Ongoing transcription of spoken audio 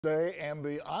Day, and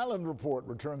the Island Report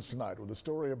returns tonight with a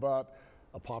story about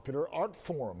a popular art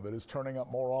form that is turning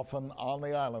up more often on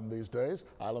the island these days.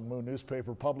 Island Moon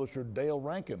newspaper publisher Dale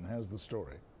Rankin has the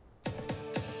story.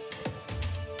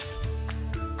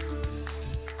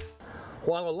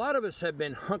 While a lot of us have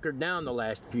been hunkered down the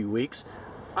last few weeks,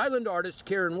 island artist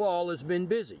Karen Wall has been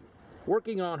busy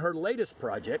working on her latest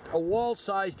project, a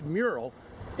wall-sized mural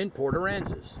in Port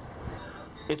Aransas.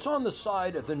 It's on the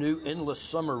side of the new Endless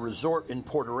Summer Resort in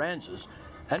Port Aransas,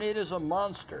 and it is a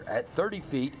monster at 30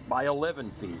 feet by 11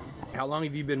 feet. How long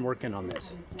have you been working on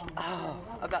this? Oh,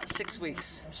 about 6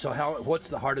 weeks. So what's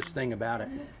the hardest thing about it?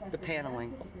 The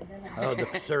paneling. Oh,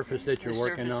 the surface that you're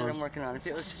working on? The surface that I'm working on. If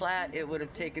it was flat, it would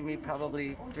have taken me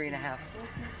probably 3.5,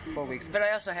 4 weeks. But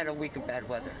I also had a week of bad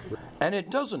weather. And it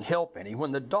doesn't help any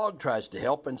when the dog tries to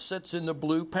help and sits in the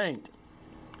blue paint.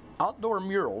 Outdoor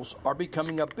murals are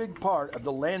becoming a big part of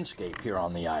the landscape here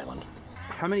on the island.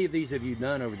 How many of these have you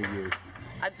done over the years?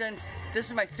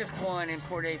 This is my 5th one in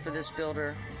Port A for this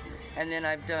builder, and then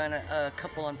I've done a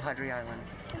couple on Padre Island.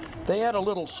 They add a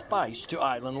little spice to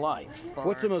island life.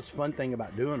 What's the most fun thing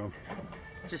about doing them?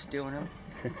 Just doing them.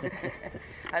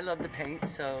 I love the paint,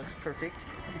 so it's perfect.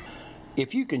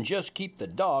 If you can just keep the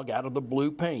dog out of the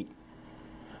blue paint.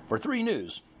 For 3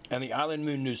 News and the Island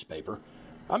Moon newspaper,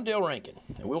 I'm Dale Rankin,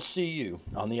 and we'll see you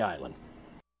on the island.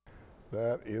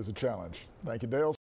 That is a challenge. Thank you, Dale.